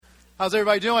How's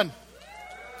everybody doing?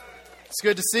 It's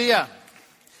good to see you.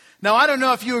 Now, I don't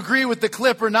know if you agree with the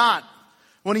clip or not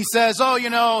when he says,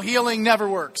 healing never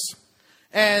works.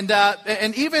 And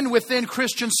even within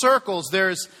Christian circles,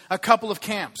 there's a couple of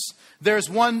camps. There's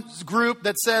one group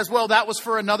that says, well, that was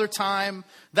for another time.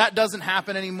 That doesn't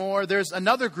happen anymore. There's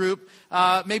another group,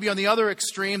 maybe on the other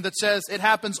extreme, that says it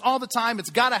happens all the time. It's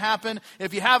got to happen.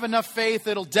 If you have enough faith,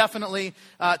 it'll definitely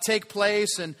take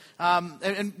place. And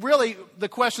really, the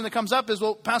question that comes up is,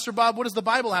 well, Pastor Bob, what does the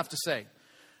Bible have to say?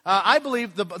 I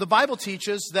believe the Bible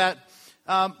teaches that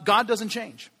God doesn't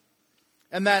change.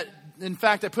 And that, in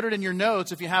fact, I put it in your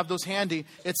notes if you have those handy.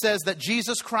 It says that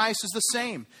Jesus Christ is the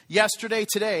same yesterday,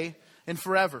 today, and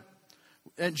forever.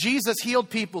 And Jesus healed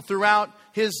people throughout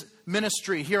his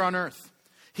ministry here on earth.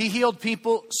 He healed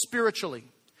people spiritually.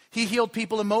 He healed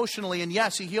people emotionally. And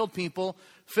yes, he healed people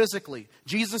physically.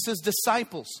 Jesus'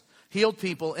 disciples healed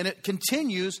people. And it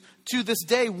continues to this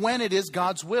day when it is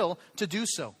God's will to do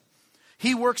so.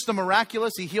 He works the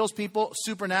miraculous. He heals people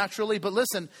supernaturally. But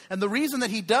listen, and the reason that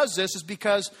he does this is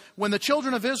because when the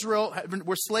children of Israel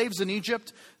were slaves in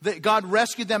Egypt, that God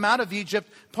rescued them out of Egypt.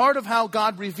 Part of how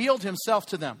God revealed himself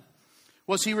to them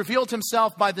was he revealed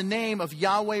himself by the name of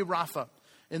Yahweh Rapha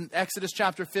in Exodus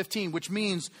chapter 15, which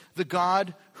means the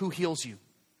God who heals you.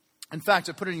 In fact,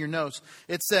 I put it in your notes.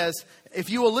 It says, if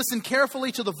you will listen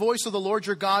carefully to the voice of the Lord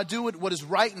your God, do what is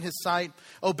right in his sight,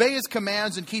 obey his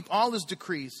commands and keep all his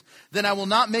decrees, then I will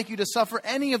not make you to suffer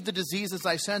any of the diseases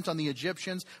I sent on the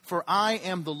Egyptians, for I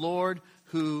am the Lord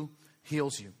who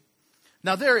heals you.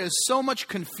 Now, there is so much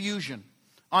confusion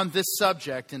on this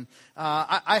subject, and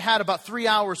I had about 3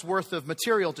 hours worth of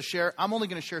material to share. I'm only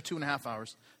going to share 2.5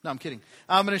 hours. No, I'm kidding.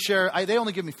 I'm going to share, they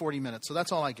only give me 40 minutes, so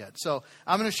that's all I get. So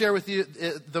I'm going to share with you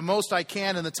the most I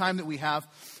can in the time that we have.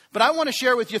 But I want to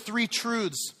share with you 3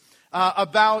 truths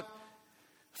about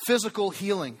physical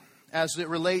healing as it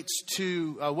relates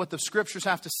to what the scriptures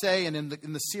have to say, and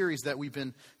in the series that we've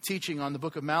been teaching on the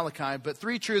book of Malachi. But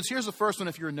 3 truths. Here's the first one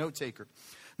if you're a note taker.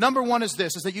 Number 1 is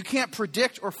this, is that you can't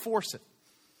predict or force it.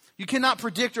 You cannot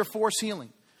predict or force healing.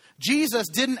 Jesus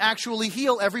didn't actually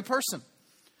heal every person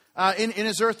in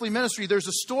his earthly ministry. There's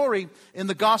a story in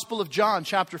the Gospel of John,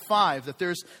 chapter 5, that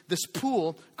there's this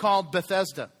pool called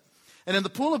Bethesda. And in the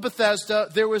pool of Bethesda,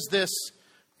 there was this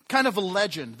kind of a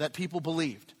legend that people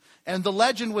believed. And the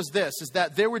legend was this, is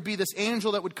that there would be this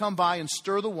angel that would come by and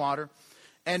stir the water.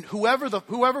 And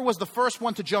whoever was the first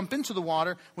one to jump into the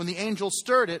water, when the angel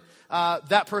stirred it,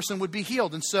 that person would be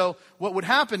healed. And so what would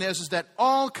happen is that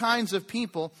all kinds of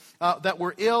people that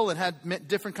were ill and had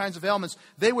different kinds of ailments,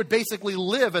 they would basically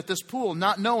live at this pool,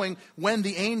 not knowing when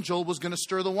the angel was going to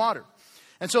stir the water.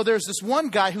 And so there's this one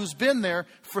guy who's been there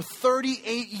for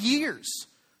 38 years,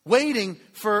 waiting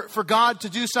for God to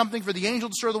do something, for the angel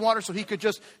to stir the water so he could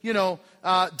just,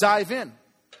 dive in.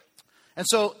 And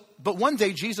so, but one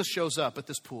day Jesus shows up at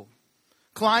this pool,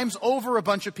 climbs over a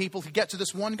bunch of people to get to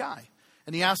this one guy.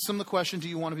 And he asks him the question, do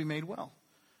you want to be made well?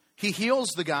 He heals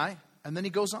the guy, and then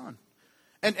he goes on.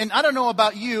 And I don't know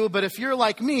about you, but if you're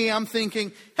like me, I'm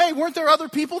thinking, hey, weren't there other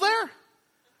people there?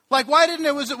 Like, why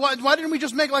didn't we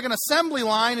just make like an assembly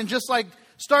line and just like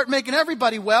start making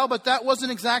everybody well? But that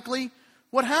wasn't exactly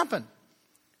what happened.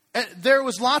 And there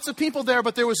was lots of people there,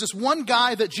 but there was this one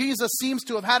guy that Jesus seems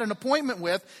to have had an appointment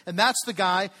with, and that's the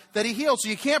guy that he healed. So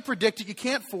you can't predict it, you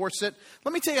can't force it.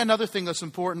 Let me tell you another thing that's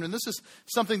important, and this is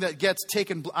something that gets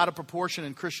taken out of proportion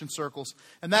in Christian circles,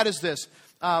 and that is this.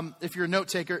 If you're a note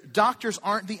taker, doctors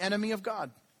aren't the enemy of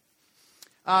God.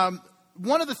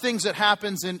 One of the things that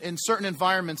happens in certain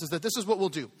environments is that this is what we'll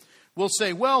do. We'll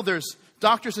say, well, there's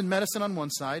doctors and medicine on one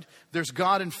side, there's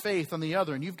God and faith on the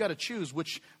other, and you've got to choose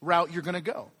which route you're going to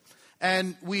go.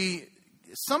 And we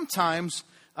sometimes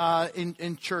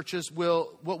in churches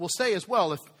what we'll say is,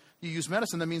 well, if you use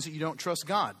medicine, that means that you don't trust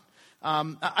God.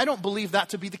 I don't believe that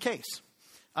to be the case.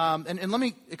 And let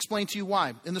me explain to you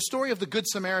why. In the story of the Good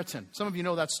Samaritan, some of you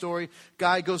know that story.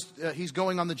 Guy goes, he's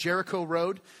going on the Jericho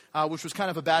Road, which was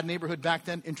kind of a bad neighborhood back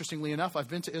then. Interestingly enough, I've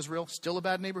been to Israel, still a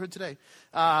bad neighborhood today.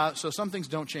 So some things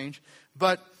don't change.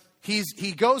 But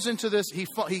he goes into this,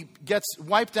 he gets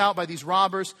wiped out by these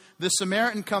robbers. The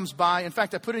Samaritan comes by. In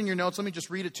fact, I put it in your notes. Let me just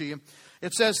read it to you.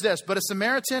 It says this, but a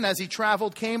Samaritan, as he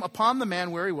traveled, came upon the man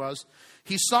where he was.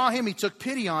 He saw him, he took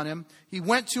pity on him. He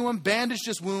went to him, bandaged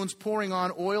his wounds, pouring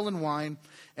on oil and wine.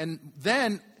 And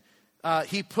then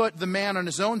he put the man on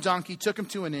his own donkey, took him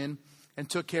to an inn, and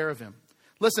took care of him.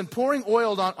 Listen, pouring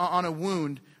oil on a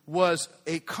wound was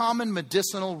a common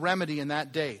medicinal remedy in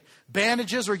that day.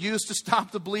 Bandages were used to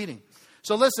stop the bleeding.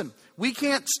 So listen, we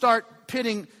can't start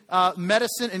pitting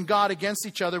medicine and God against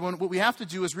each other when what we have to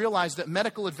do is realize that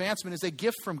medical advancement is a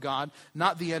gift from God,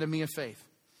 not the enemy of faith.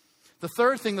 The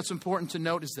third thing that's important to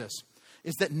note is this,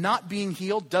 is that not being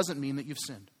healed doesn't mean that you've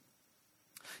sinned.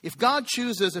 If God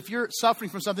chooses, if you're suffering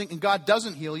from something and God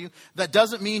doesn't heal you, that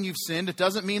doesn't mean you've sinned. It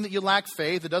doesn't mean that you lack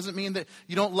faith. It doesn't mean that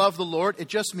you don't love the Lord. It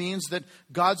just means that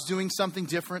God's doing something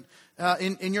different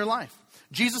in your life.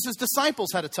 Jesus' disciples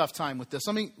had a tough time with this.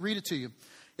 Let me read it to you.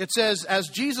 It says, as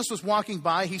Jesus was walking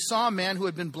by, he saw a man who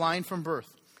had been blind from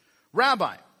birth.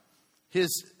 Rabbi, his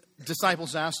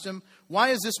disciples asked him, why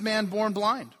is this man born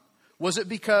blind? Was it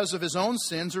because of his own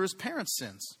sins or his parents'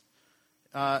 sins?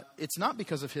 It's not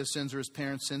because of his sins or his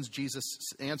parents' sins, Jesus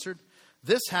answered.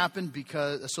 This happened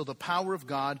because so the power of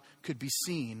God could be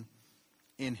seen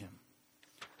in him.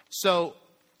 So,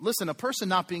 listen, a person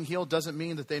not being healed doesn't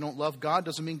mean that they don't love God,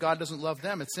 doesn't mean God doesn't love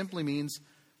them. It simply means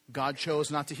God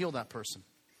chose not to heal that person.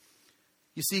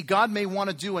 You see, God may want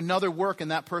to do another work in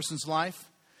that person's life.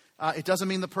 It doesn't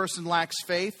mean the person lacks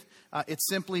faith. It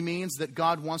simply means that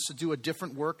God wants to do a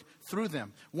different work through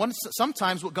them.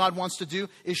 Sometimes what God wants to do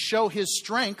is show his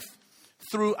strength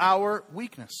through our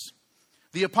weakness.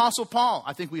 The Apostle Paul,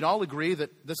 I think we'd all agree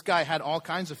that this guy had all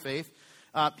kinds of faith.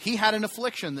 He had an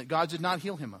affliction that God did not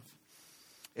heal him of.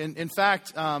 In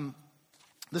fact,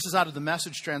 this is out of the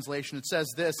Message translation. It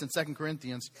says this in 2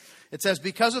 Corinthians. It says,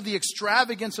 because of the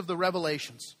extravagance of the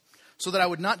revelations, so that I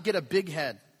would not get a big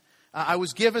head, I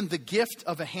was given the gift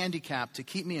of a handicap to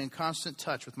keep me in constant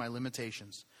touch with my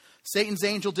limitations. Satan's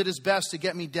angel did his best to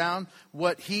get me down.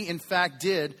 What he in fact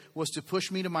did was to push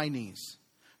me to my knees.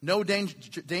 No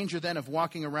danger then of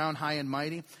walking around high and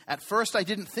mighty. At first I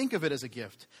didn't think of it as a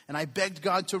gift, and I begged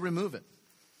God to remove it.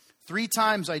 3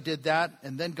 times I did that,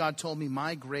 and then God told me,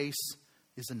 my grace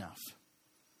is enough.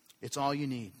 It's all you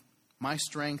need. My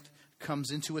strength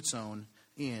comes into its own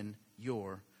in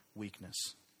your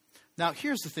weakness. Now,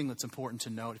 here's the thing that's important to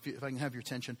note, if I can have your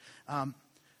attention.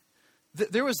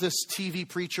 There was this TV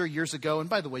preacher years ago, and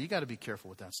by the way, you got to be careful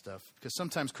with that stuff, because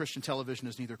sometimes Christian television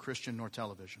is neither Christian nor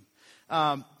television.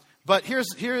 But here's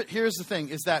the thing,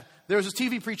 is that there was a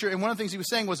TV preacher, and one of the things he was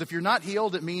saying was, if you're not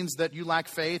healed, it means that you lack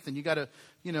faith, and you got to,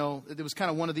 it was kind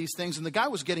of one of these things. And the guy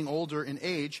was getting older in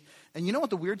age, and you know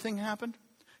what the weird thing happened?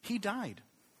 He died.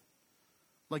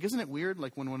 Like, isn't it weird,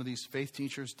 like when one of these faith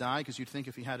teachers die? Because you'd think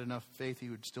if he had enough faith, he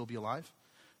would still be alive.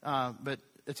 But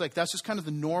it's like that's just kind of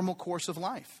the normal course of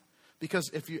life.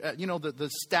 Because if you, the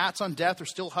stats on death are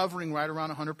still hovering right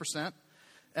around 100%,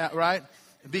 right?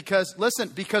 Because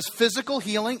physical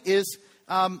healing is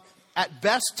at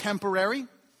best temporary,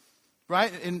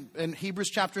 right? In Hebrews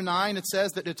chapter 9, it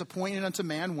says that it's appointed unto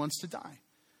man once to die.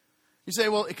 You say,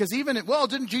 well, because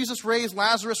didn't Jesus raise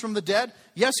Lazarus from the dead?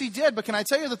 Yes, he did. But can I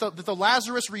tell you that the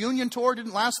Lazarus reunion tour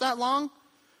didn't last that long?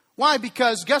 Why?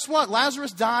 Because guess what?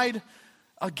 Lazarus died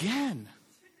again.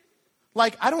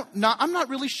 Like, I'm not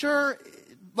really sure,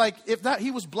 like, if that he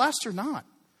was blessed or not.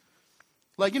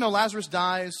 Like, Lazarus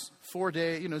dies 4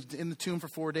 days, in the tomb for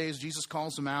 4 days. Jesus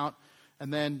calls him out.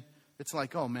 And then it's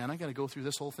like, oh, man, I got to go through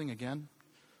this whole thing again.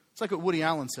 It's like what Woody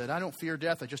Allen said. I don't fear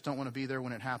death. I just don't want to be there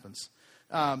when it happens.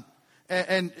 So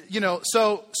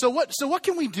what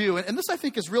can we do? And this, I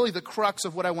think, is really the crux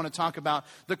of what I want to talk about.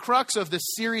 The crux of this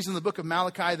series in the book of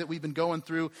Malachi that we've been going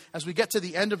through as we get to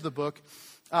the end of the book.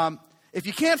 If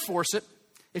you can't force it,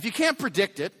 if you can't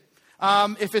predict it,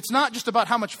 if it's not just about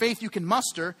how much faith you can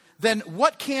muster, then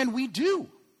what can we do?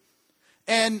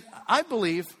 And I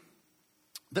believe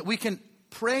that we can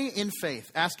pray in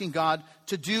faith, asking God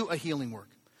to do a healing work,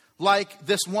 like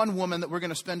this one woman that we're going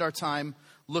to spend our time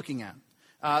looking at.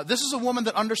 This is a woman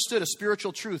that understood a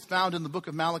spiritual truth found in the book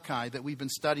of Malachi that we've been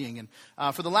studying. And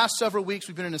for the last several weeks,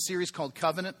 we've been in a series called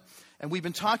Covenant. And we've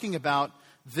been talking about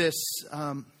this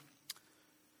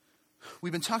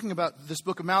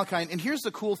book of Malachi. And here's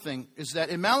the cool thing, is that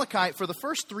in Malachi, for the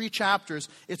first 3 chapters,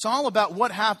 it's all about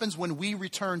what happens when we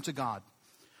return to God.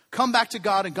 Come back to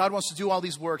God, and God wants to do all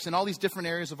these works in all these different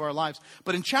areas of our lives.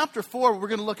 But in chapter 4, what we're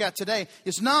going to look at today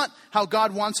is not how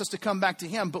God wants us to come back to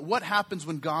him, but what happens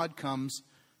when God comes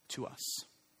to us.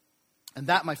 And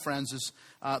that, my friends, is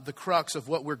the crux of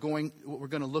what we're going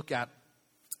to look at.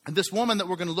 And this woman that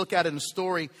we're going to look at in a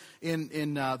story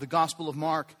in the Gospel of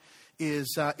Mark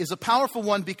is a powerful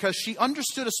one, because she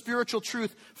understood a spiritual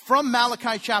truth from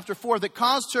Malachi chapter 4 that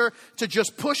caused her to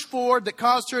just push forward, that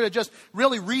caused her to just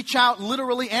really reach out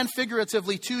literally and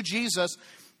figuratively to Jesus,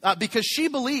 because she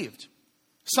believed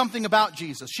something about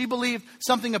Jesus. She believed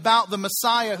something about the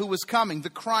Messiah who was coming, the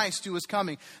Christ who was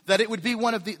coming, that it would be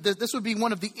this would be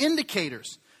one of the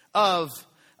indicators of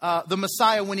the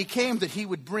Messiah when he came, that he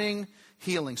would bring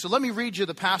healing. So let me read you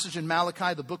the passage in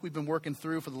Malachi, the book we've been working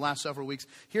through for the last several weeks.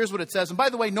 Here's what it says. And by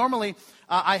the way, normally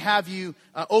I have you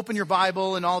open your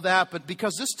Bible and all that, but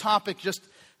because this topic just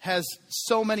has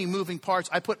so many moving parts,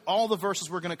 I put all the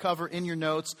verses we're going to cover in your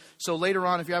notes. So later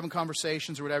on, if you're having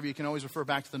conversations or whatever, you can always refer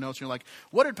back to the notes. And you're like,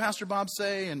 what did Pastor Bob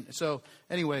say? And so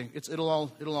anyway, it'll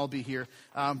all be here.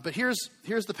 But here's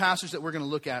the passage that we're going to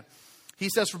look at. He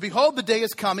says, "For behold, the day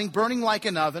is coming, burning like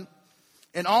an oven,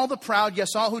 and all the proud,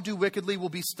 yes, all who do wickedly will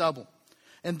be stubble.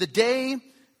 And the day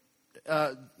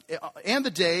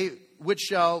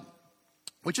which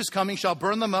is coming shall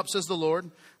burn them up, says the Lord.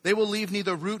 They will leave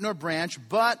neither root nor branch,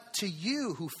 but to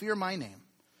you who fear my name,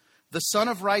 the Son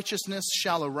of Righteousness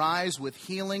shall arise with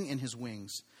healing in his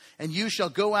wings. And you shall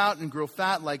go out and grow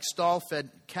fat like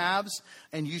stall-fed calves,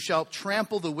 and you shall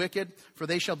trample the wicked, for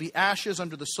they shall be ashes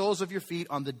under the soles of your feet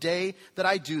on the day that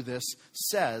I do this,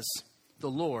 says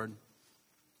the Lord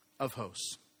of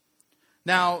hosts."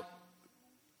 Now,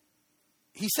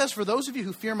 he says, for those of you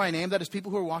who fear my name, that is people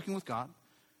who are walking with God,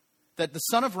 that the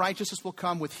Son of Righteousness will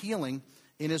come with healing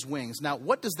in his wings. Now,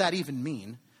 what does that even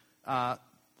mean? What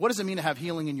does it mean to have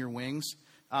healing in your wings?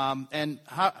 And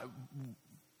how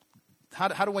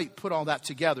do I put all that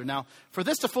together? Now, for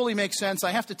this to fully make sense, I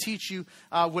have to teach you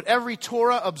what every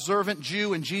Torah-observant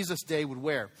Jew in Jesus' day would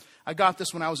wear. I got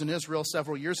this when I was in Israel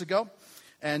several years ago.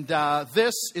 And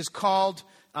this is called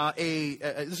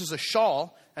this is a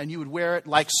shawl, and you would wear it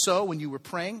like so when you were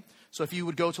praying. So if you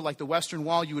would go to like the Western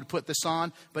Wall, you would put this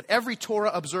on. But every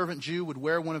Torah-observant Jew would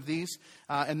wear one of these.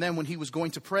 And then when he was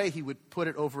going to pray, he would put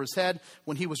it over his head.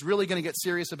 When he was really going to get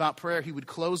serious about prayer, he would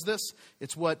close this.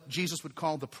 It's what Jesus would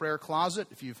call the prayer closet,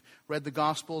 if you've read the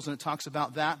Gospels, and it talks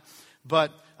about that.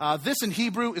 But this in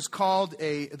Hebrew is called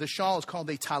the shawl is called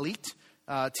a talit,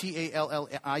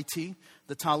 Tallit.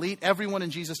 The talit, everyone in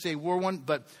Jesus' day wore one.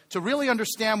 But to really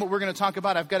understand what we're going to talk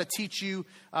about, I've got to teach you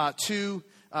two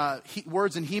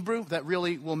words in Hebrew that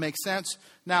really will make sense.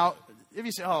 Now, if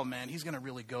you say, oh man, he's going to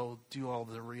really go do all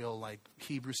the real like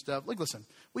Hebrew stuff. Like, listen,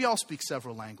 we all speak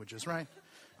several languages, right?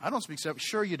 I don't speak several.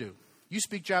 Sure you do. You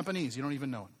speak Japanese. You don't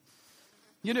even know it.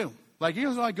 You do. Like, you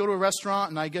know, I go to a restaurant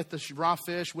and I get the raw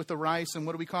fish with the rice, and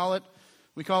what do we call it?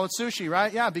 We call it sushi,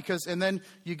 right? Yeah, and then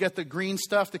you get the green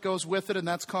stuff that goes with it, and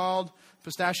that's called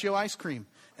pistachio ice cream.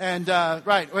 And,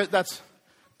 right,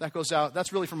 that goes out.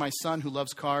 That's really for my son who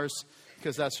loves cars,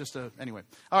 because that's just anyway.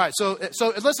 All right, so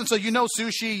listen, so you know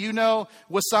sushi, you know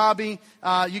wasabi.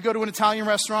 You go to an Italian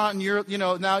restaurant, and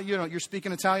you're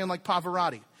speaking Italian like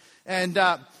Pavarotti. And,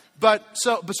 but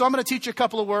so I'm going to teach you a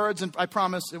couple of words, and I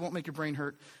promise it won't make your brain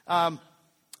hurt.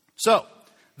 So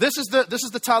this is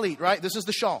the talit, right? This is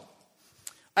the shawl.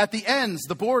 At the ends,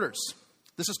 the borders,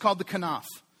 this is called the kanaf.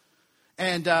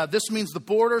 And this means the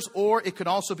borders, or it could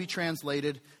also be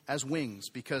translated as wings,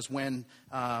 because when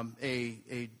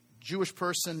a Jewish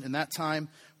person in that time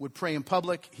would pray in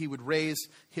public, he would raise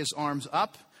his arms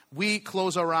up. We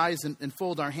close our eyes and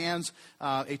fold our hands.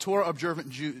 A Torah-observant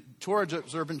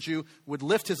Jew would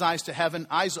lift his eyes to heaven,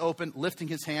 eyes open, lifting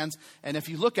his hands. And if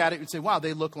you look at it, you'd say, wow,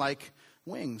 they look like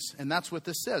wings. And that's what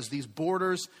this says. These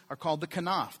borders are called the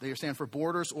kanaf. They stand for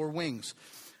borders or wings.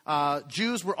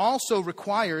 Jews were also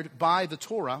required by the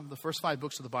Torah, the first 5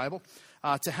 books of the Bible,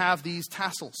 to have these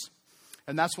tassels.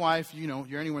 And that's why if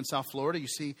you're anywhere in South Florida, you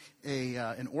see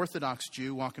an Orthodox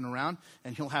Jew walking around,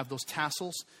 and he'll have those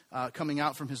tassels coming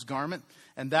out from his garment.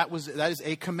 And that is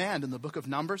a command in the book of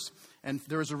Numbers. And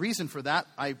there is a reason for that.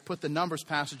 I put the Numbers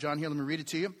passage on here. Let me read it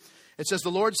to you. It says,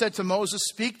 "The Lord said to Moses,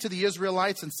 speak to the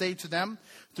Israelites and say to them,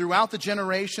 throughout the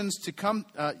generations to come,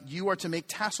 you are to make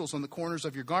tassels on the corners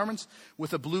of your garments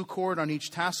with a blue cord on each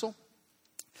tassel.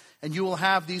 And you will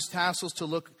have these tassels to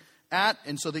look at,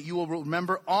 and so that you will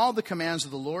remember all the commands of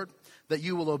the Lord, that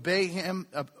you will obey them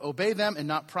and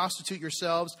not prostitute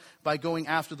yourselves by going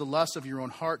after the lusts of your own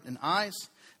heart and eyes.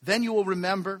 Then you will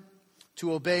remember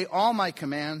to obey all my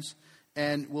commands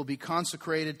and will be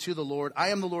consecrated to the Lord.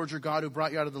 I am the Lord your God who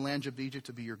brought you out of the land of Egypt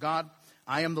to be your God.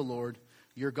 I am the Lord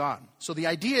your God." So the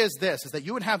idea is this, is that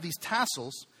you would have these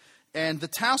tassels, and the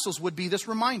tassels would be this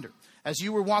reminder. As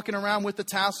you were walking around with the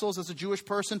tassels as a Jewish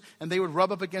person, and they would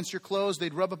rub up against your clothes,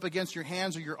 they'd rub up against your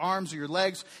hands or your arms or your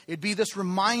legs, it'd be this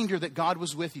reminder that God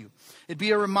was with you. It'd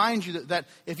be a reminder that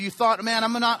if you thought, man,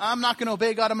 I'm not going to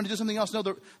obey God, I'm going to do something else. No,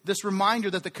 this reminder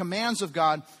that the commands of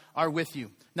God are with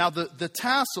you. Now, the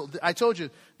tassel, I told you,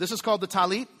 this is called the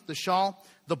talit, the shawl.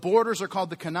 The borders are called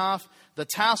the kanaf. The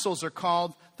tassels are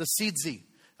called the tzitzi,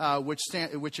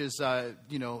 which is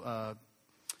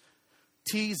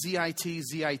T-Z-I-T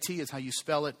is how you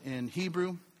spell it in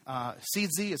Hebrew.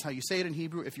 Tzitzi is how you say it in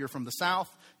Hebrew. If you're from the South,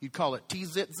 you'd call it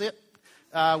T-zit-zit,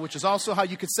 which is also how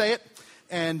you could say it.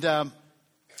 And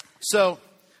So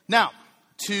now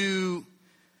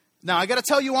I got to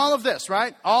tell you all of this,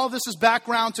 right? All of this is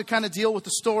background to kind of deal with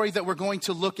the story that we're going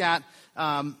to look at,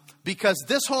 because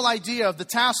this whole idea of the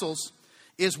tassels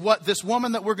is what this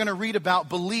woman that we're going to read about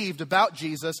believed about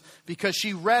Jesus, because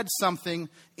she read something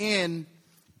in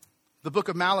the book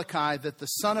of Malachi that the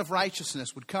Son of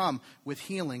Righteousness would come with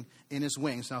healing in his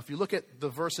wings. Now, if you look at the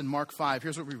verse in Mark 5,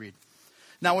 here's what we read.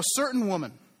 Now, a certain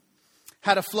woman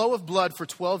had a flow of blood for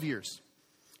 12 years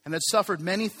and had suffered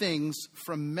many things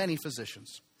from many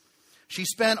physicians. She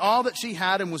spent all that she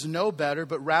had and was no better,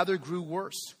 but rather grew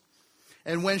worse.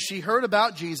 And when she heard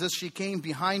about Jesus, she came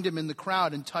behind him in the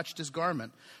crowd and touched his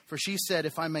garment. For she said,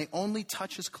 if I may only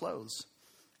touch his clothes,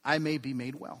 I may be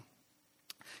made well.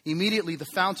 Immediately the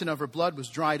fountain of her blood was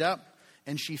dried up,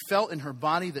 and she felt in her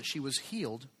body that she was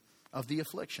healed of the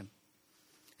affliction.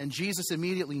 And Jesus,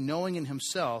 immediately knowing in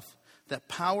himself that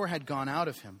power had gone out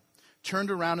of him,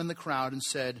 turned around in the crowd and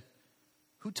said,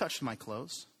 who touched my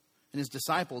clothes? And his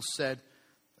disciples said,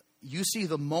 you see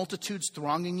the multitudes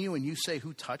thronging you, and you say,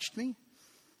 who touched me?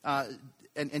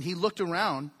 And he looked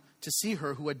around to see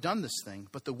her who had done this thing.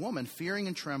 But the woman, fearing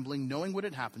and trembling, knowing what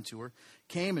had happened to her,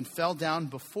 came and fell down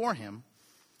before him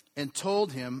and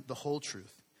told him the whole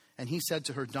truth. And he said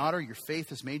to her, daughter, your faith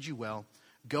has made you well.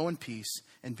 Go in peace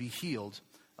and be healed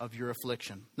of your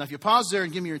affliction. Now, if you pause there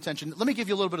and give me your attention, let me give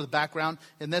you a little bit of the background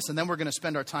in this, and then we're going to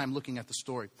spend our time looking at the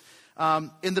story.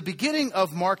 In the beginning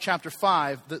of Mark chapter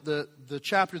 5, the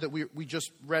chapter that we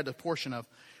just read a portion of,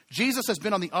 Jesus has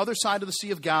been on the other side of the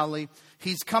Sea of Galilee.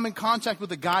 He's come in contact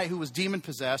with a guy who was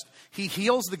demon-possessed. He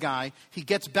heals the guy. He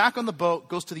gets back on the boat,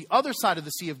 goes to the other side of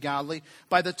the Sea of Galilee.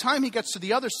 By the time he gets to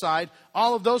the other side,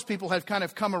 all of those people have kind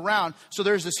of come around. So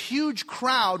there's this huge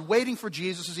crowd waiting for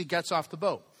Jesus as he gets off the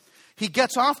boat. He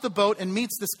gets off the boat and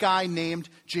meets this guy named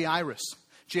Jairus.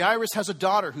 Jairus has a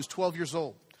daughter who's 12 years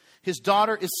old. His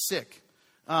daughter is sick.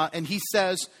 And he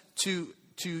says to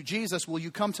Jesus, will you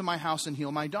come to my house and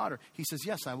heal my daughter? He says,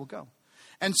 yes, I will go.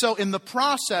 And so in the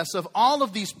process of all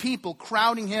of these people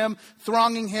crowding him,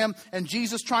 thronging him, and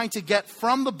Jesus trying to get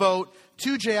from the boat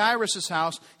to Jairus'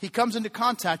 house, he comes into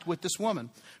contact with this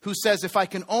woman who says, if I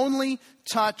can only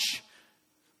touch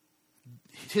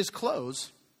his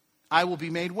clothes, I will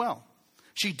be made well.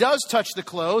 She does touch the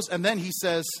clothes, and then he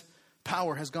says,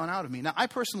 power has gone out of me. Now, I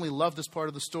personally love this part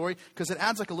of the story because it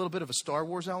adds like a little bit of a Star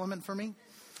Wars element for me.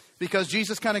 Because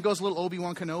Jesus kind of goes a little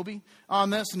Obi-Wan Kenobi on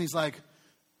this, and he's like,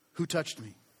 who touched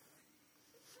me?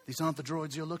 These aren't the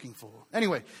droids you're looking for.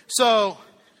 Anyway, so,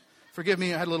 forgive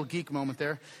me, I had a little geek moment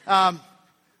there. But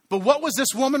what was this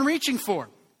woman reaching for?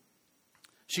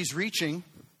 She's reaching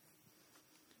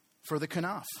for the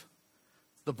kanaf,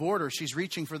 the border. She's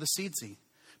reaching for the tzitzi,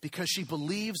 because she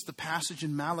believes the passage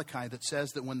in Malachi that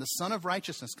says that when the Son of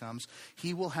Righteousness comes,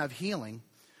 he will have healing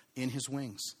in his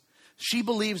wings. She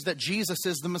believes that Jesus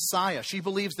is the Messiah. She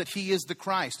believes that he is the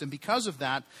Christ. And because of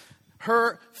that,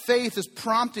 her faith is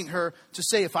prompting her to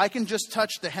say, if I can just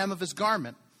touch the hem of his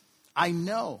garment, I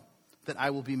know that I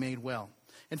will be made well.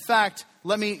 In fact,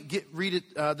 let me read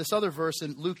this other verse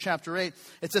in Luke chapter 8.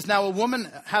 It says, now a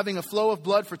woman having a flow of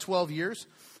blood for 12 years,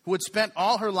 who had spent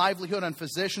all her livelihood on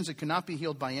physicians and could not be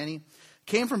healed by any,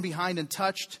 came from behind and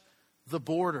touched the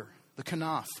border, the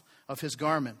kanaf of his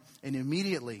garment. And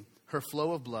immediately her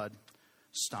flow of blood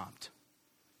stopped.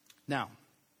 Now,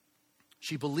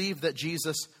 she believed that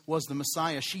Jesus was the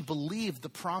Messiah. She believed the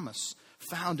promise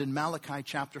found in Malachi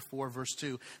chapter 4, verse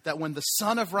 2, that when the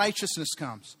Son of Righteousness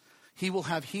comes, he will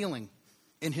have healing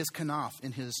in his kanaf,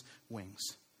 in his wings.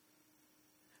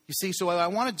 You see, so what I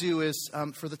want to do is,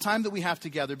 for the time that we have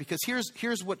together, because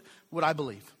here's what I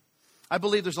believe. I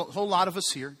believe there's a whole lot of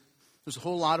us here. There's a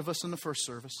whole lot of us in the first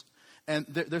service. And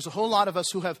there's a whole lot of us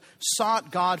who have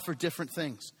sought God for different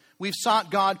things. We've sought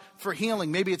God for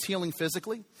healing. Maybe it's healing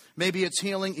physically. Maybe it's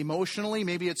healing emotionally.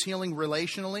 Maybe it's healing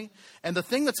relationally. And the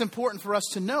thing that's important for us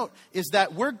to note is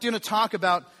that we're going to talk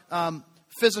about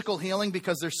physical healing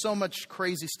because there's so much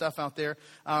crazy stuff out there.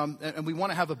 And we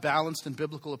want to have a balanced and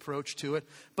biblical approach to it.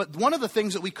 But one of the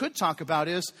things that we could talk about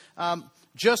is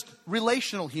just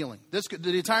relational healing.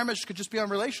 The entire message could just be on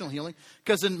relational healing.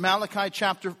 Because in Malachi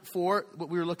chapter 4, what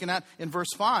we were looking at in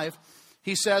verse 5,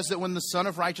 he says that when the Son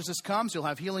of Righteousness comes, he'll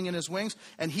have healing in his wings,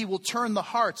 and he will turn the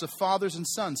hearts of fathers and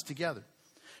sons together.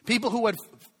 People who had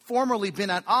formerly been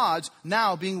at odds,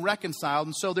 now being reconciled,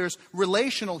 and so there's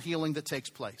relational healing that takes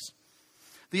place.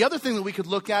 The other thing that we could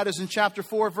look at is in chapter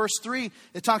 4, verse 3,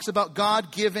 it talks about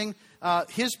God giving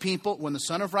his people, when the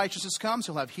Son of Righteousness comes,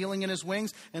 he'll have healing in his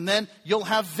wings, and then you'll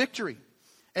have victory.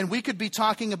 And we could be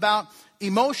talking about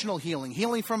emotional healing,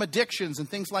 healing from addictions and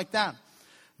things like that.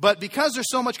 But because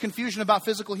there's so much confusion about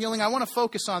physical healing, I want to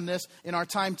focus on this in our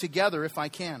time together if I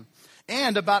can.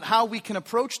 And about how we can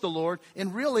approach the Lord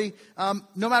in really,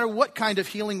 no matter what kind of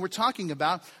healing we're talking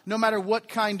about, no matter what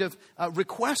kind of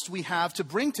request we have to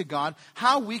bring to God,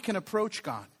 how we can approach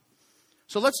God.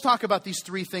 So let's talk about these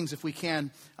three things if we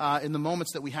can in the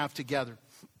moments that we have together.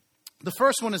 The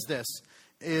first one is this,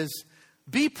 is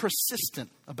be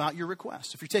persistent about your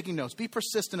requests. If you're taking notes, be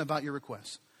persistent about your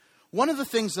requests. One of the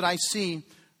things that I see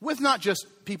with not just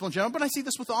people in general, but I see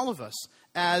this with all of us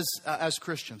as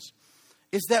Christians,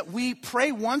 is that we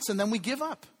pray once and then we give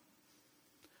up.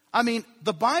 I mean,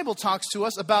 the Bible talks to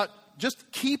us about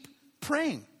just keep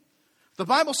praying. The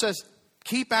Bible says,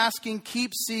 keep asking,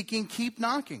 keep seeking, keep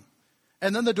knocking.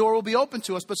 And then the door will be open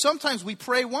to us. But sometimes we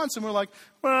pray once and we're like,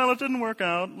 well, it didn't work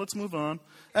out. Let's move on.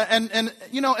 And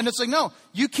it's like, no,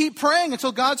 you keep praying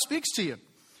until God speaks to you.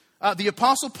 The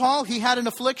Apostle Paul, he had an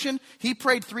affliction. He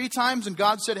prayed 3 times and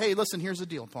God said, hey, listen, here's the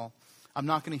deal, Paul. I'm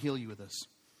not going to heal you of this.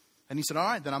 And he said, all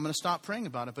right, then I'm going to stop praying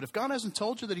about it. But if God hasn't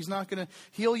told you that he's not going to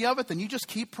heal you of it, then you just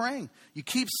keep praying. You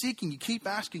keep seeking, you keep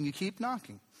asking, you keep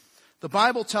knocking. The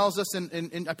Bible tells us,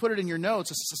 and I put it in your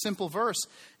notes, it's a simple verse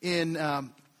in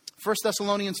 1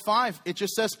 Thessalonians 5. It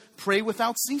just says, pray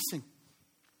without ceasing.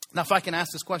 Now, if I can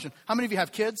ask this question, how many of you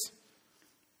have kids?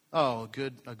 Oh,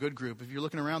 a good group. If you're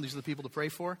looking around, these are the people to pray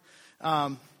for.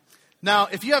 Now,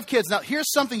 if you have kids, now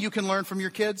here's something you can learn from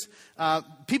your kids.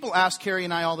 People ask Carrie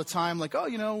and I all the time, like,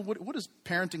 oh, what is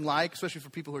parenting like, especially for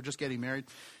people who are just getting married?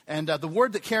 And the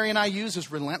word that Carrie and I use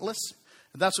is relentless.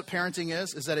 That's what parenting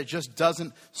is that it just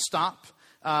doesn't stop.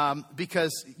 But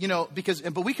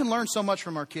we can learn so much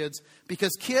from our kids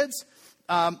because kids,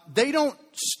 they don't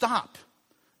stop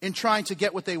in trying to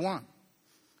get what they want.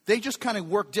 They just kind of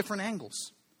work different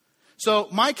angles. So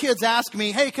my kids ask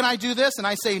me, hey, can I do this? And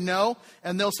I say no.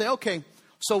 And they'll say, okay.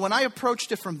 So when I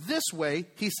approached it from this way,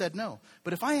 he said no.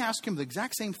 But if I ask him the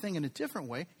exact same thing in a different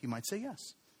way, he might say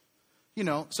yes.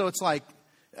 So it's like,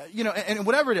 and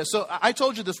whatever it is. So I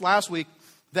told you this last week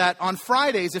that on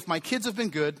Fridays, if my kids have been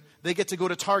good, they get to go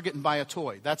to Target and buy a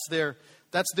toy. That's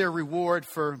their reward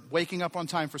for waking up on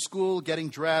time for school, getting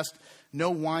dressed,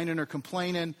 no whining or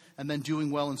complaining, and then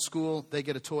doing well in school. They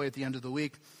get a toy at the end of the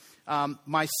week.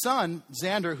 My son,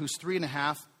 Xander, who's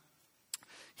 3.5,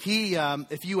 he,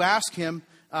 if you ask him,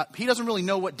 he doesn't really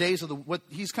know what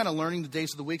he's kind of learning the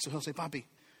days of the week. So he'll say, Papi,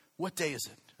 what day is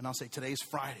it? And I'll say, today's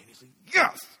Friday. And he's like,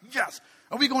 yes.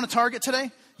 Are we going to Target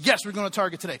today? Yes, we're going to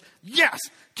Target today. Yes.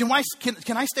 Can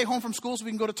I stay home from school so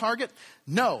we can go to Target?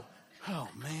 No. Oh,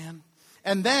 man.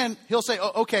 And then he'll say,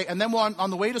 oh, okay. And then we're on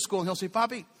the way to school and he'll say,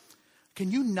 Papi,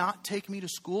 can you not take me to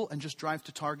school and just drive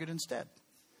to Target instead?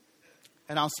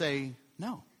 And I'll say,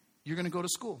 no, you're going to go to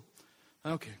school.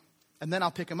 Okay. And then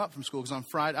I'll pick him up from school because on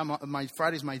Friday,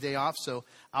 Friday's my day off. So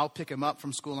I'll pick him up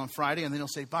from school on Friday. And then he'll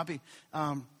say, Papi,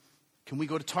 can we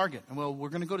go to Target? And well, we're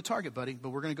going to go to Target, buddy,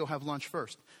 but we're going to go have lunch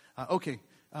first. Okay.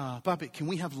 Papi, can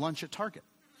we have lunch at Target?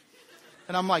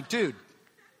 And I'm like, dude,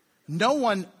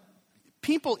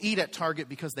 people eat at Target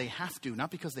because they have to,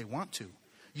 not because they want to.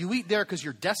 You eat there because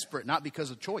you're desperate, not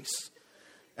because of choice.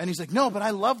 And he's like, no, but I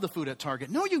love the food at Target.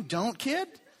 No, you don't, kid.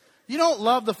 You don't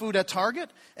love the food at Target.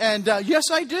 And yes,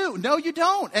 I do. No, you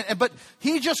don't. But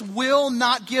he just will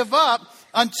not give up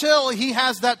until he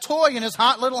has that toy in his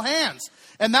hot little hands.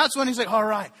 And that's when he's like, all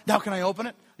right, now can I open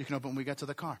it? You can open it when we get to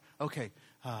the car. Okay,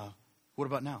 what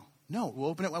about now? No, we'll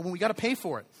open it when we got to pay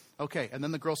for it. Okay, and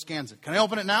then the girl scans it. Can I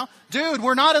open it now? Dude,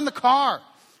 we're not in the car.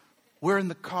 We're in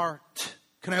the car.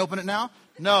 Can I open it now?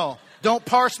 No. Don't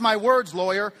parse my words,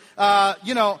 lawyer.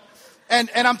 And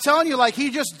I'm telling you, like, he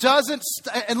just doesn't.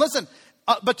 And listen,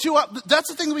 that's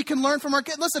the thing that we can learn from our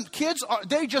kids. Listen, kids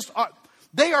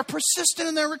they are persistent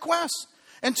in their requests.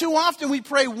 And too often we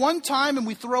pray one time and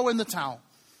we throw in the towel.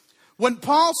 When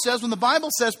the Bible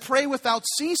says pray without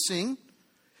ceasing,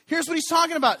 here's what he's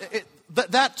talking about.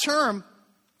 That term,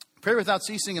 pray without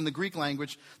ceasing, in the Greek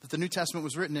language that the New Testament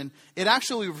was written in, it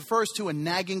actually refers to a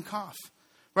nagging cough.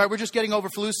 Right, we're just getting over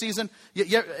flu season.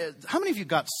 How many of you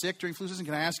got sick during flu season?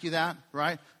 Can I ask you that?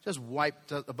 Right, just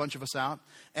wiped a bunch of us out.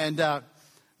 And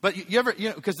but you ever,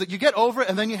 because you get over it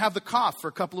and then you have the cough for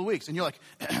a couple of weeks, and you're like,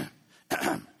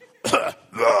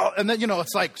 and then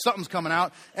it's like something's coming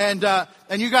out, and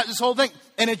you got this whole thing,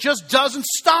 and it just doesn't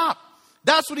stop.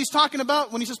 That's what he's talking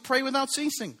about when he says pray without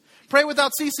ceasing. Pray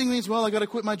without ceasing means, well, I got to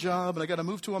quit my job and I got to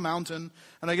move to a mountain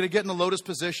and I got to get in a lotus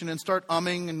position and start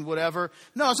umming and whatever.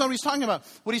 No, that's not what he's talking about.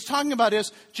 What he's talking about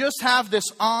is just have this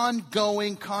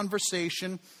ongoing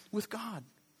conversation with God.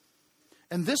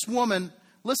 And this woman,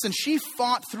 listen, she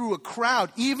fought through a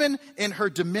crowd, even in her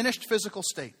diminished physical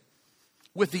state.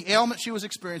 with the ailment she was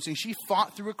experiencing, she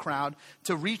fought through a crowd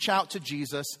to reach out to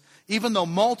Jesus, even though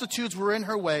multitudes were in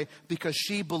her way, because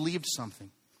she believed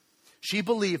something. She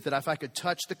believed that if I could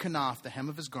touch the kanaf, the hem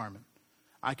of his garment,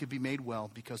 I could be made well,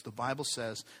 because the Bible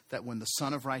says that when the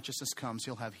Son of Righteousness comes,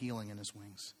 he'll have healing in his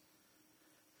wings.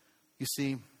 You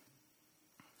see,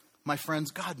 my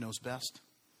friends, God knows best.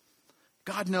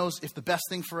 God knows if the best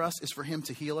thing for us is for him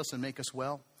to heal us and make us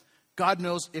well. God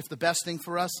knows if the best thing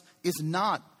for us is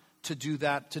not to do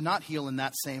that, to not heal in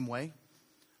that same way.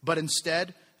 But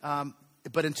instead,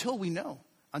 but until we know,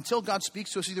 until God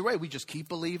speaks to us either way, we just keep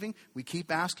believing, we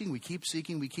keep asking, we keep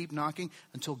seeking, we keep knocking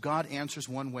until God answers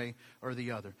one way or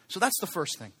the other. So that's the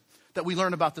first thing that we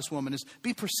learn about this woman, is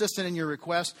be persistent in your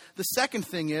request. The second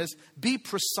thing is be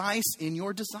precise in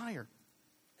your desire.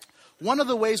 One of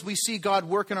the ways we see God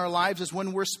work in our lives is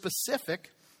when we're specific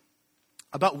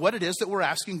about what it is that we're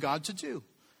asking God to do.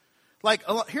 Like,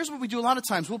 here's what we do a lot of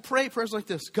times. We'll pray prayers like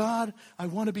this: God, I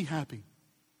want to be happy.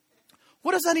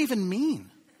 What does that even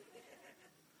mean?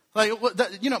 Like,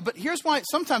 but here's why.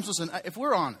 Sometimes, listen, if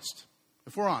we're honest,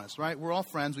 right? We're all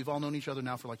friends. We've all known each other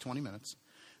now for like 20 minutes.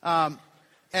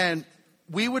 And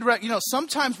we would,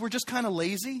 sometimes we're just kind of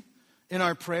lazy in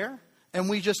our prayer, and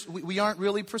we aren't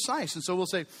really precise. And so we'll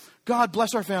say, God,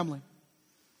 bless our family.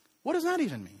 What does that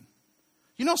even mean?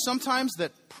 You know, sometimes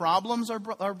that problems are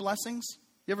blessings.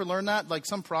 You ever learn that? Like,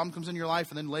 some problem comes in your life,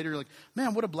 and then later you're like,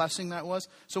 man, what a blessing that was.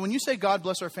 So when you say, God,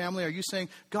 bless our family, are you saying,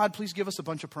 God, please give us a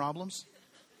bunch of problems?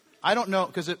 I don't know,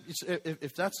 because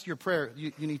if that's your prayer,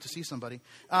 you need to see somebody.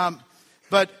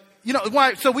 But you know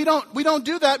why? So we don't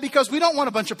do that because we don't want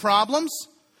a bunch of problems.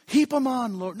 Heap them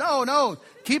on, Lord. No,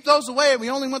 keep those away. We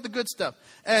only want the good stuff.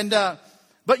 And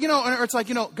but or it's like,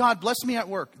 God, bless me at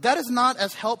work. That is not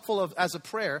as helpful as a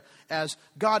prayer as,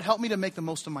 God, help me to make the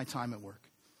most of my time at work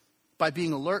by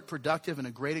being alert, productive, and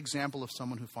a great example of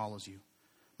someone who follows you.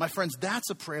 My friends,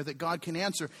 that's a prayer that God can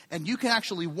answer. And you can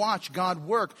actually watch God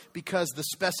work, because the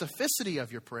specificity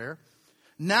of your prayer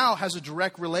now has a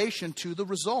direct relation to the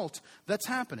result that's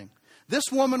happening. This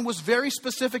woman was very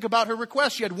specific about her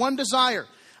request. She had one desire.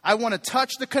 I want to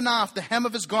touch the kanaf, the hem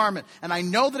of his garment. And I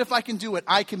know that if I can do it,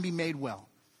 I can be made well.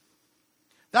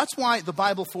 That's why the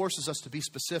Bible forces us to be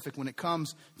specific when it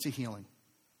comes to healing.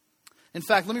 In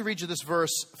fact, let me read you this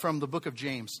verse from the book of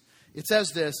James. It says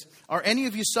this: are any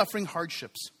of you suffering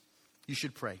hardships? You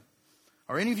should pray.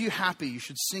 Are any of you happy? You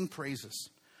should sing praises.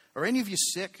 Are any of you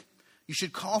sick? You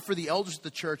should call for the elders of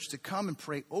the church to come and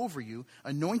pray over you,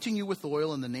 anointing you with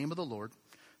oil in the name of the Lord.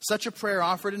 Such a prayer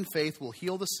offered in faith will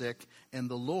heal the sick, and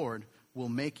the Lord will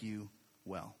make you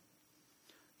well.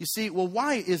 You see, well,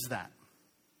 why is that?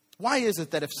 Why is it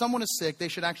that if someone is sick, they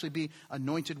should actually be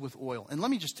anointed with oil? And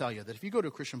let me just tell you that if you go to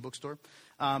a Christian bookstore,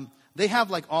 they have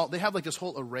like this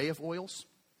whole array of oils.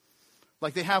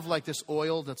 Like, they have like this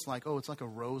oil that's like, it's like a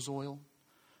rose oil.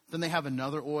 Then they have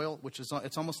another oil, which is,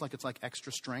 it's almost like it's like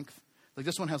extra strength. Like,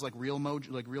 this one has like real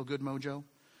mojo, like real good mojo.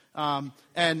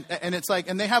 And it's like,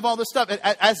 and they have all this stuff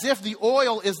as if the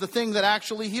oil is the thing that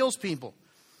actually heals people.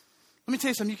 Let me tell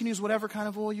you something. You can use whatever kind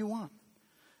of oil you want.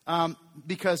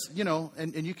 Because,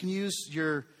 and you can use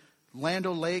your Land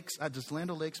O'Lakes. Does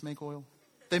Land O'Lakes make oil?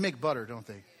 They make butter, don't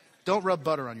they? Don't rub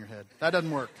butter on your head. That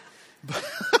doesn't work.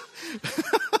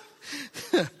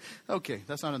 Okay,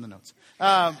 that's not in the notes.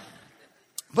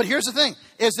 But here's the thing,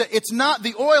 is that it's not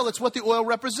the oil, it's what the oil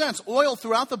represents. Oil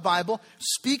throughout the Bible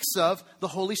speaks of the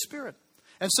Holy Spirit.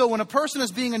 And so when a person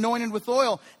is being anointed with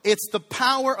oil, it's the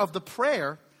power of the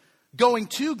prayer going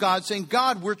to God, saying,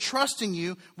 God, we're trusting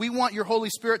you. We want your Holy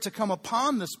Spirit to come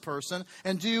upon this person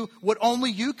and do what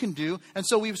only you can do. And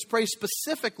so we pray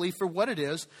specifically for what it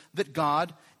is that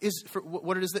God is,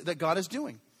 that God is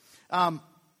doing.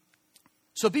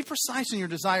 So be precise in your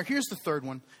desire. Here's the third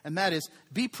one, and that is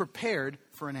be prepared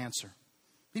for an answer.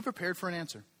 Be prepared for an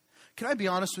answer. Can I be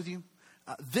honest with you?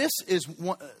 This is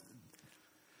one.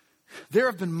 There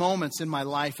have been moments in my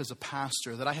life as a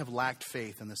pastor that I have lacked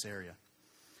faith in this area.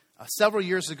 Several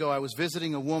years ago, I was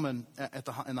visiting a woman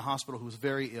in the hospital who was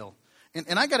very ill.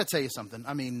 And I got to tell you something.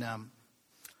 I mean,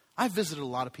 I've visited a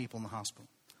lot of people in the hospital.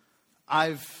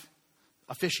 I've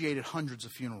officiated hundreds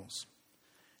of funerals.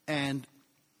 And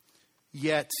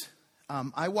yet,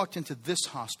 I walked into this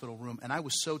hospital room, and I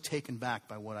was so taken back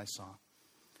by what I saw.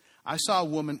 I saw a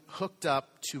woman hooked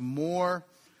up to more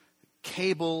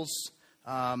cables,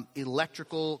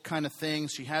 electrical kind of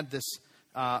things. She had this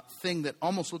thing that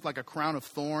almost looked like a crown of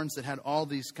thorns that had all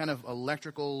these kind of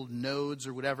electrical nodes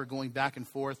or whatever going back and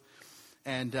forth.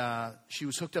 And she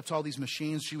was hooked up to all these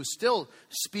machines. She was still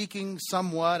speaking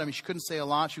somewhat. I mean, she couldn't say a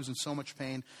lot. She was in so much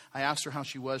pain. I asked her how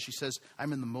she was. She says,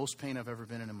 I'm in the most pain I've ever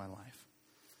been in my life.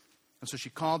 And so she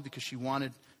called because she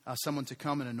wanted someone to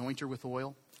come and anoint her with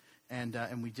oil. And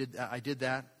we did. I did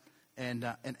that. And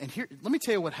here, let me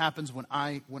tell you what happens when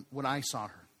I saw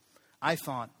her. I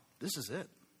thought, this is it.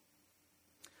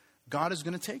 God is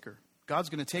going to take her. God's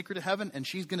going to take her to heaven, and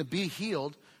she's going to be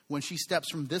healed when she steps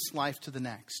from this life to the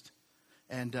next.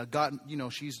 And God,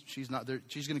 she's not there.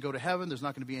 She's going to go to heaven. There's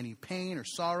not going to be any pain or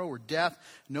sorrow or death,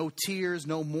 no tears,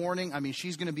 no mourning. I mean,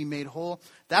 she's going to be made whole.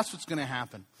 That's what's going to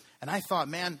happen. And I thought,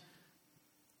 man,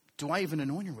 do I even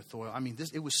anoint her with oil? I mean,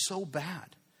 it was so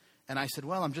bad. And I said,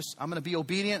 well, I'm going to be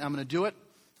obedient. I'm going to do it.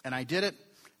 And I did it.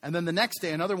 And then the next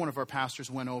day, another one of our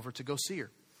pastors went over to go see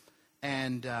her.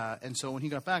 And so when he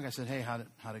got back, I said, hey, how'd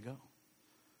it go?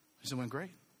 He said, it went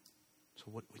great. So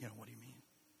what do you mean?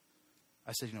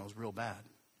 I said, it was real bad.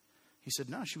 He said,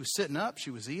 no, she was sitting up.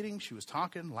 She was eating. She was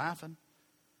talking, laughing.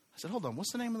 I said, hold on.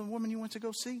 What's the name of the woman you went to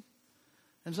go see?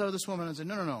 And so this woman, I said,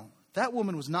 no. That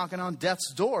woman was knocking on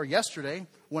death's door yesterday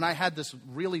when I had this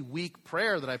really weak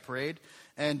prayer that I prayed.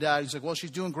 And he's like, well,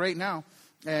 she's doing great now.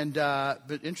 And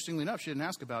but interestingly enough, she didn't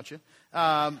ask about you.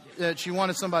 She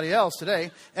wanted somebody else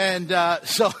today. And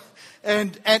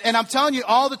and I'm telling you,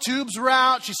 all the tubes were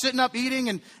out. She's sitting up eating,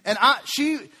 and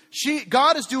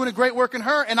God is doing a great work in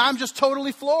her, and I'm just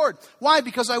totally floored. Why?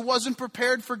 Because I wasn't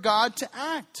prepared for God to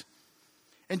act.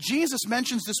 And Jesus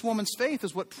mentions this woman's faith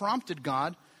as what prompted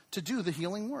God to do the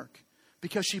healing work,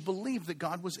 because she believed that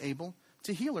God was able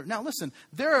to heal her. Now listen,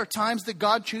 there are times that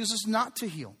God chooses not to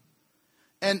heal.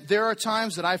 And there are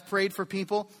times that I've prayed for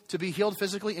people to be healed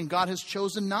physically, and God has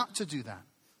chosen not to do that.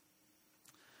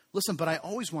 Listen, but I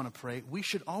always want to pray. We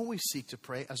should always seek to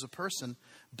pray as a person,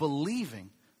 believing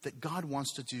that God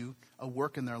wants to do a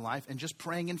work in their life, and just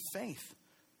praying in faith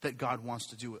that God wants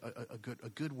to do a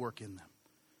good work in them.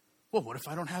 Well, what if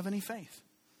I don't have any faith?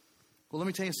 Well, let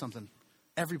me tell you something.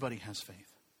 Everybody has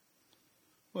faith.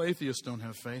 Well, atheists don't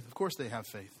have faith. Of course they have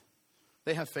faith.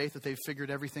 They have faith that they've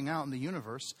figured everything out in the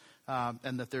universe,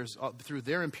 and that there's through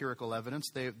their empirical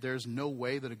evidence, there's no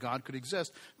way that a God could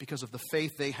exist because of the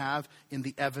faith they have in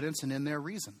the evidence and in their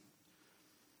reason.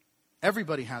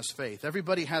 Everybody has faith.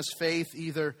 Everybody has faith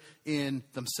either in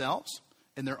themselves,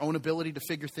 in their own ability to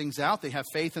figure things out. They have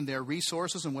faith in their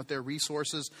resources and what their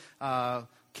resources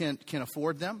can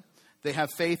afford them. They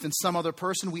have faith in some other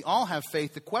person. We all have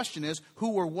faith. The question is,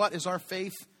 who or what is our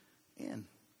faith in?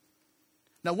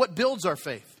 Now, what builds our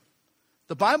faith?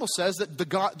 The Bible says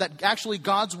that actually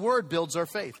God's word builds our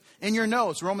faith. In your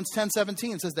notes, Romans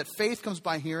 10:17 says that faith comes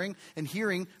by hearing, and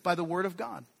hearing by the word of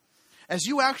God. As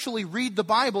you actually read the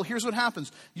Bible, here's what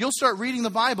happens. You'll start reading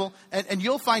the Bible, and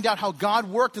you'll find out how God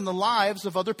worked in the lives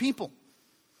of other people.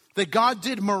 That God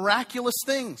did miraculous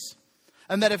things.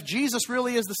 And that if Jesus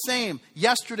really is the same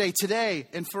yesterday, today,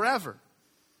 and forever,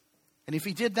 and if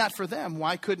he did that for them,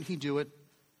 why couldn't he do it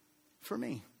for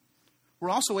me? We're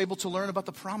also able to learn about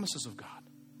the promises of God.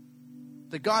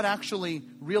 That God actually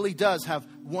really does have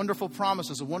wonderful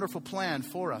promises, a wonderful plan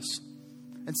for us.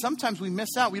 And sometimes we miss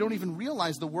out. We don't even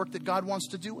realize the work that God wants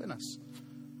to do in us.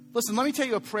 Listen, let me tell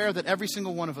you a prayer that every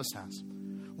single one of us has.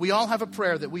 We all have a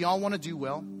prayer that we all want to do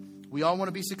well. We all want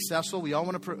to be successful. We all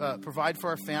want to provide for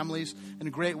our families in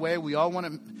a great way. We all want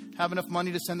to have enough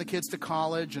money to send the kids to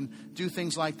college and do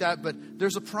things like that. But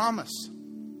there's a promise.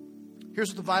 Here's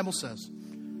what the Bible says.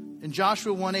 In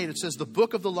Joshua 1:8, it says, the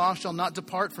book of the law shall not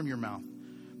depart from your mouth,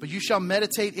 but you shall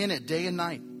meditate in it day and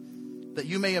night, that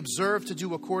you may observe to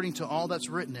do according to all that's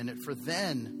written in it. For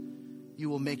then you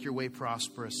will make your way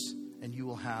prosperous, and you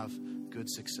will have good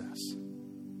success.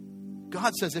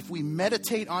 God says if we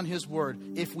meditate on his word,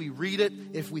 if we read it,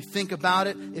 if we think about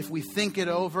it, if we think it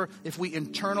over, if we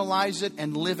internalize it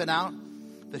and live it out,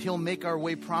 that he'll make our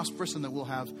way prosperous and that we'll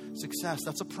have success.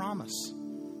 That's a promise.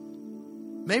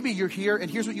 Maybe you're here and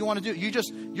here's what you want to do.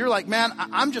 You're like, man,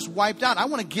 I'm just wiped out. I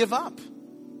want to give up.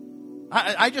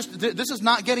 This is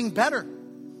not getting better.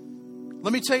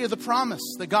 Let me tell you the promise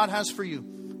that God has for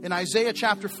you. In Isaiah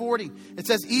chapter 40, it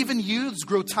says, even youths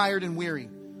grow tired and weary,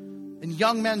 and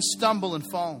young men stumble and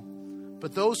fall.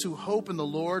 But those who hope in the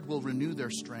Lord will renew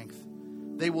their strength.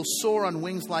 They will soar on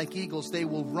wings like eagles. They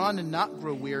will run and not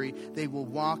grow weary. They will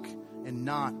walk and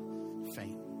not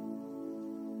faint.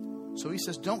 So he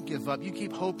says, don't give up. You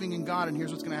keep hoping in God, and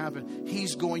here's what's going to happen.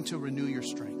 He's going to renew your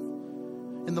strength.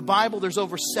 In the Bible, there's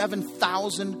over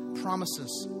 7,000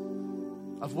 promises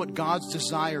of what God's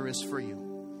desire is for you.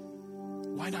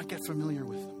 Why not get familiar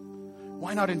with them?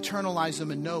 Why not internalize them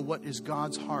and know what is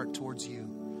God's heart towards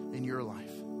you in your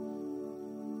life?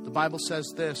 The Bible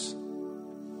says this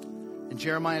in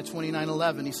Jeremiah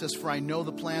 29:11. He says, for I know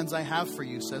the plans I have for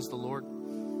you, says the Lord.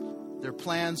 They're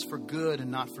plans for good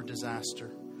and not for disaster.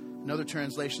 Another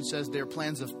translation says they're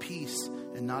plans of peace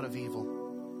and not of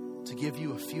evil, to give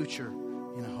you a future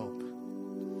and a hope.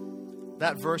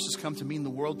 That verse has come to mean the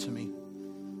world to me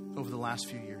over the last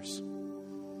few years.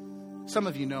 Some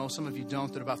of you know, some of you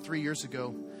don't, that about 3 years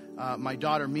ago, my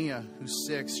daughter Mia, who's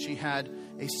 6, she had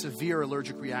a severe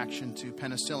allergic reaction to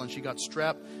penicillin. She got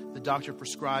strep. The doctor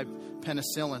prescribed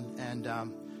penicillin, and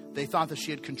they thought that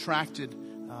she had contracted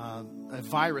a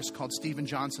virus called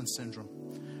Stevens-Johnson syndrome.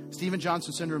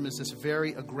 Stevens-Johnson syndrome is this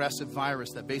very aggressive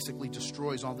virus that basically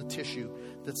destroys all the tissue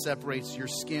that separates your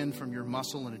skin from your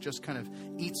muscle, and it just kind of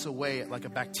eats away like a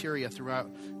bacteria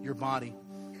throughout your body.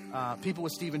 People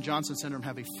with Stevens-Johnson syndrome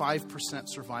have a 5%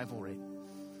 survival rate.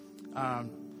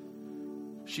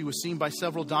 She was seen by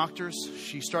several doctors.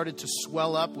 She started to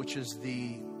swell up, which is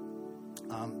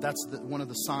one of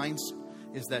the signs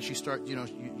is that you start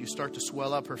to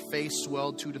swell up. Her face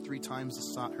swelled 2 to 3 times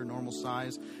her normal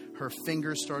size. Her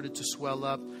fingers started to swell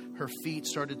up. Her feet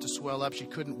started to swell up. She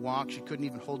couldn't walk. She couldn't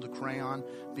even hold a crayon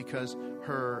because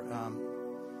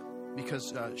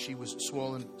she was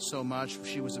swollen so much.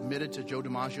 She was admitted to Joe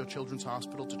DiMaggio Children's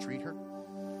Hospital to treat her.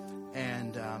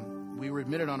 And we were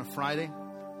admitted on a Friday.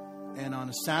 And on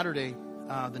a Saturday,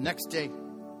 the next day,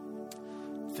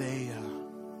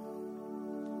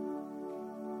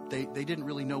 they didn't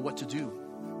really know what to do.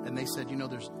 And they said,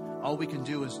 all we can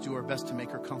do is do our best to make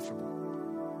her comfortable.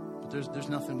 But there's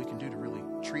nothing we can do to really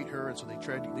treat her. And so they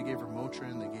gave her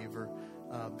Motrin, they gave her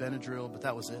Benadryl, but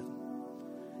that was it.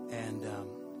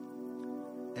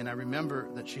 And I remember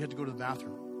that she had to go to the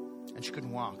bathroom, and she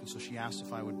couldn't walk. And so she asked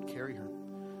if I would carry her.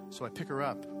 So I pick her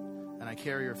up, and I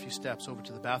carry her a few steps over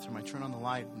to the bathroom. I turn on the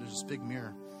light, and there's this big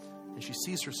mirror. And she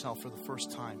sees herself for the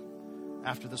first time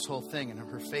after this whole thing, and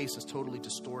her face is totally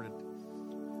distorted.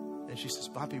 And she says,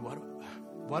 "Papi, why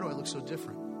do I look so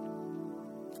different?"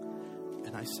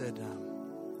 And I said,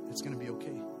 "It's going to be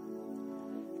okay."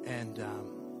 And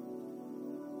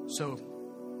so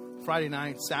Friday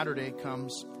night, Saturday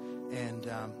comes, and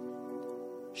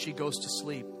she goes to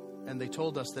sleep. And they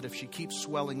told us that if she keeps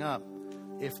swelling up,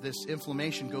 if this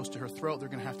inflammation goes to her throat, they're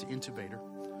going to have to intubate her.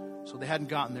 So they hadn't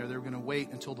gotten there. They were going to wait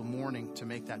until the morning to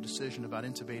make that decision about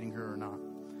intubating her or not.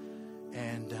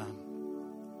 And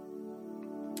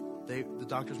the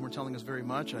doctors weren't telling us very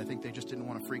much. And I think they just didn't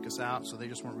want to freak us out, so they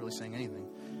just weren't really saying anything.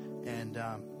 And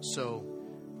so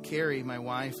Carrie, my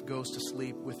wife, goes to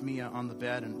sleep with Mia on the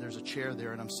bed, and there's a chair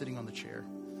there, and I'm sitting on the chair.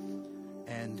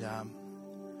 And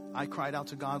I cried out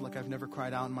to God like I've never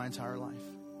cried out in my entire life.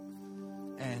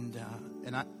 And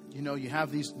I, you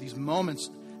have these moments,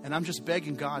 and I'm just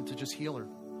begging God to just heal her.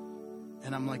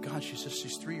 And I'm like, God,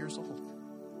 she's 3 years old.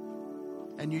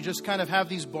 And you just kind of have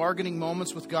these bargaining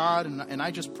moments with God. And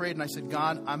I just prayed, and I said,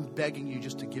 God, I'm begging you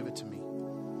just to give it to me.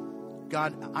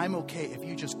 God, I'm okay. If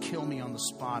you just kill me on the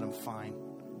spot, I'm fine.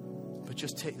 But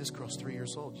just take, this girl's 3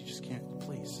 years old. You just can't,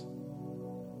 please.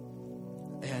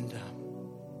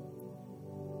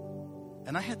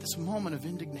 And I had this moment of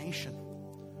indignation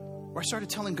where I started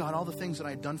telling God all the things that I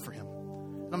had done for him.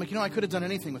 And I'm like, I could have done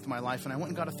anything with my life. And I went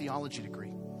and got a theology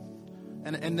degree.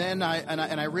 And then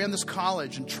I ran this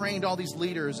college and trained all these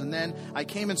leaders. And then I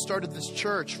came and started this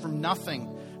church from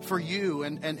nothing for you.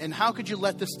 And how could you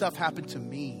let this stuff happen to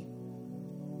me?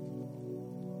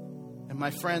 And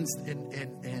my friends,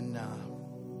 in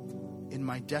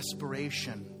my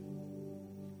desperation,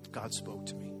 God spoke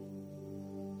to me.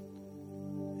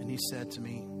 And he said to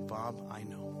me, Bob, I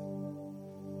know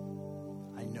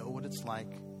what it's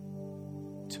like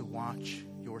to watch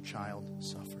your child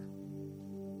suffer.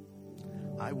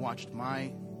 I watched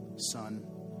my son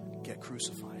get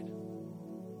crucified.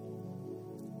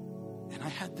 And I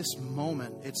had this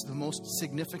moment. It's the most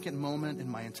significant moment in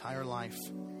my entire life,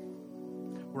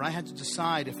 where I had to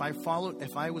decide if I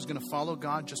was going to follow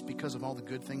God just because of all the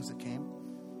good things that came,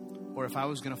 or if I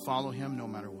was going to follow him no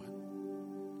matter what.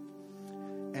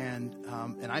 And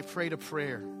I prayed a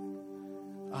prayer,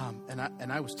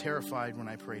 and I was terrified when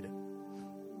I prayed it.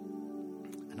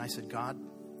 And I said, God,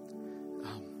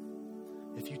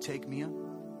 if you take Mia,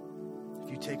 if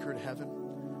you take her to heaven,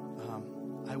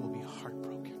 I will be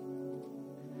heartbroken,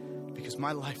 because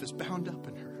my life is bound up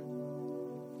in her.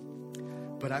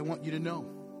 But I want you to know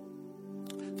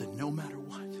that no matter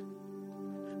what,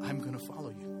 I'm going to follow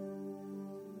you.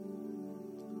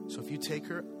 So if you take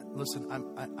her, listen,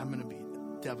 I'm going to be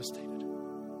devastated,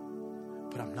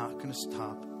 but I'm not going to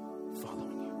stop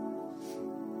following you.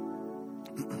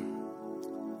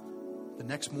 The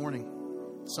next morning,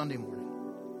 Sunday morning,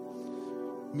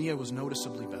 Mia was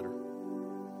noticeably better.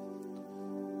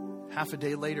 Half a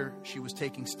day later, she was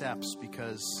taking steps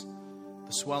because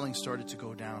the swelling started to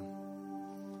go down.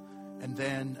 And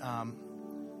then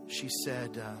she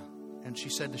said, And she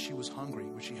said that she was hungry,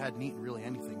 but she hadn't eaten really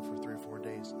anything for 3 or 4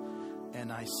 days.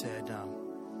 And I said,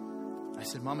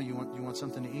 Mama, you want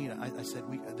something to eat? I said,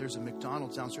 there's a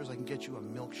McDonald's downstairs. I can get you a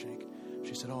milkshake.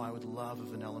 She said, oh, I would love a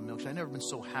vanilla milkshake. I've never been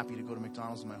so happy to go to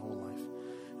McDonald's in my whole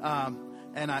life.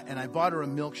 And I bought her a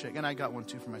milkshake, and I got one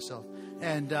too for myself.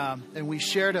 And we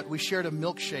shared a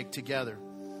milkshake together.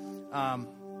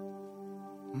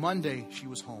 Monday, she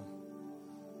was home.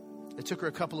 It took her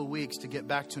a couple of weeks to get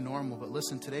back to normal. But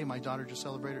listen, today my daughter just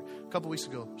celebrated, a couple of weeks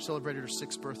ago, celebrated her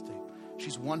 6th birthday.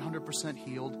 She's 100%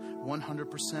 healed,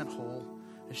 100% whole,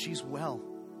 and she's well.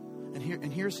 And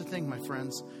here's the thing, my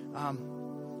friends,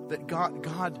 that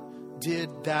God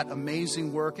did that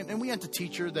amazing work. And we had to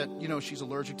teach her that, she's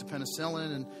allergic to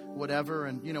penicillin and whatever.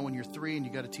 And, when you're 3 and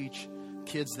you got to teach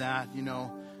kids that,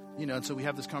 and so we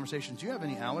have this conversation. Do you have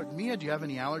any allergies? Mia, do you have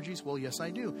any allergies? Well, yes,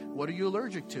 I do. What are you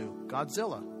allergic to?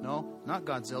 Godzilla. No, not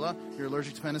Godzilla. You're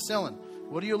allergic to penicillin.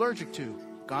 What are you allergic to?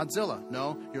 Godzilla.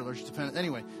 No, you're allergic to penicillin.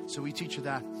 Anyway, so we teach her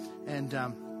that. And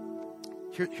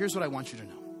here's what I want you to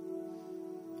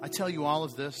know. I tell you all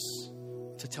of this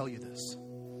to tell you this.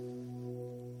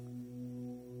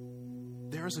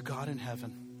 There is a God in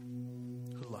heaven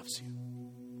who loves you.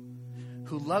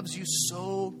 Who loves you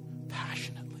so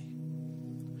passionately.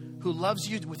 Who loves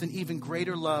you with an even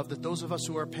greater love that those of us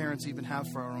who are parents even have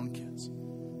for our own kids.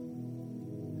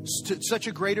 To such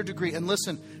a greater degree. And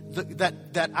listen,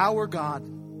 that our God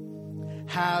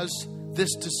has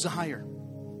this desire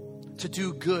to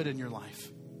do good in your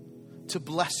life. To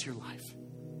bless your life.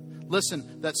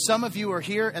 Listen, that some of you are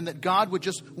here and that God would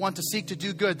just want to seek to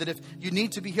do good. That if you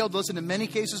need to be healed, listen, in many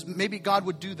cases, maybe God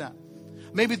would do that.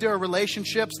 Maybe there are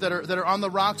relationships that are on the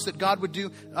rocks that God would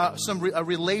do a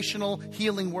relational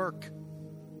healing work.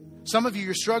 Some of you,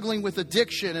 you're struggling with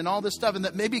addiction and all this stuff, and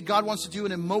that maybe God wants to do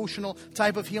an emotional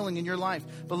type of healing in your life.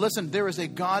 But listen, there is a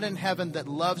God in heaven that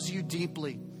loves you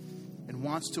deeply and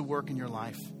wants to work in your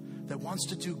life, that wants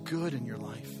to do good in your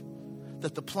life.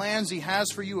 That the plans He has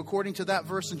for you, according to that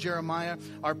verse in Jeremiah,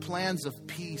 are plans of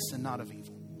peace and not of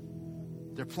evil.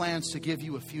 They're plans to give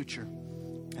you a future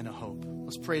and a hope.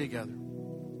 Let's pray together.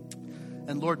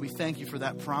 And Lord, we thank you for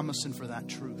that promise and for that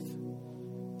truth.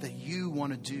 That you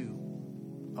want to do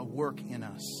a work in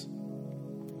us.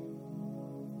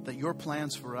 That your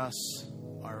plans for us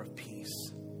are of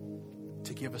peace.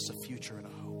 To give us a future and a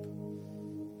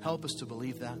hope. Help us to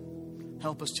believe that.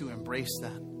 Help us to embrace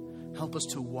that. Help us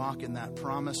to walk in that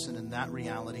promise and in that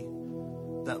reality.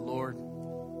 That, Lord,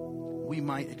 we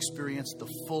might experience the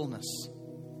fullness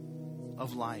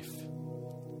of life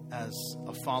as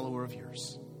a follower of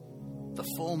yours. The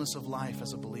fullness of life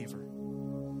as a believer,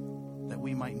 that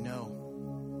we might know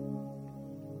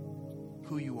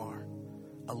who you are,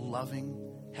 a loving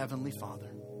Heavenly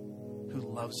Father who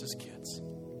loves His kids.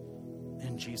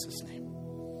 In Jesus' name.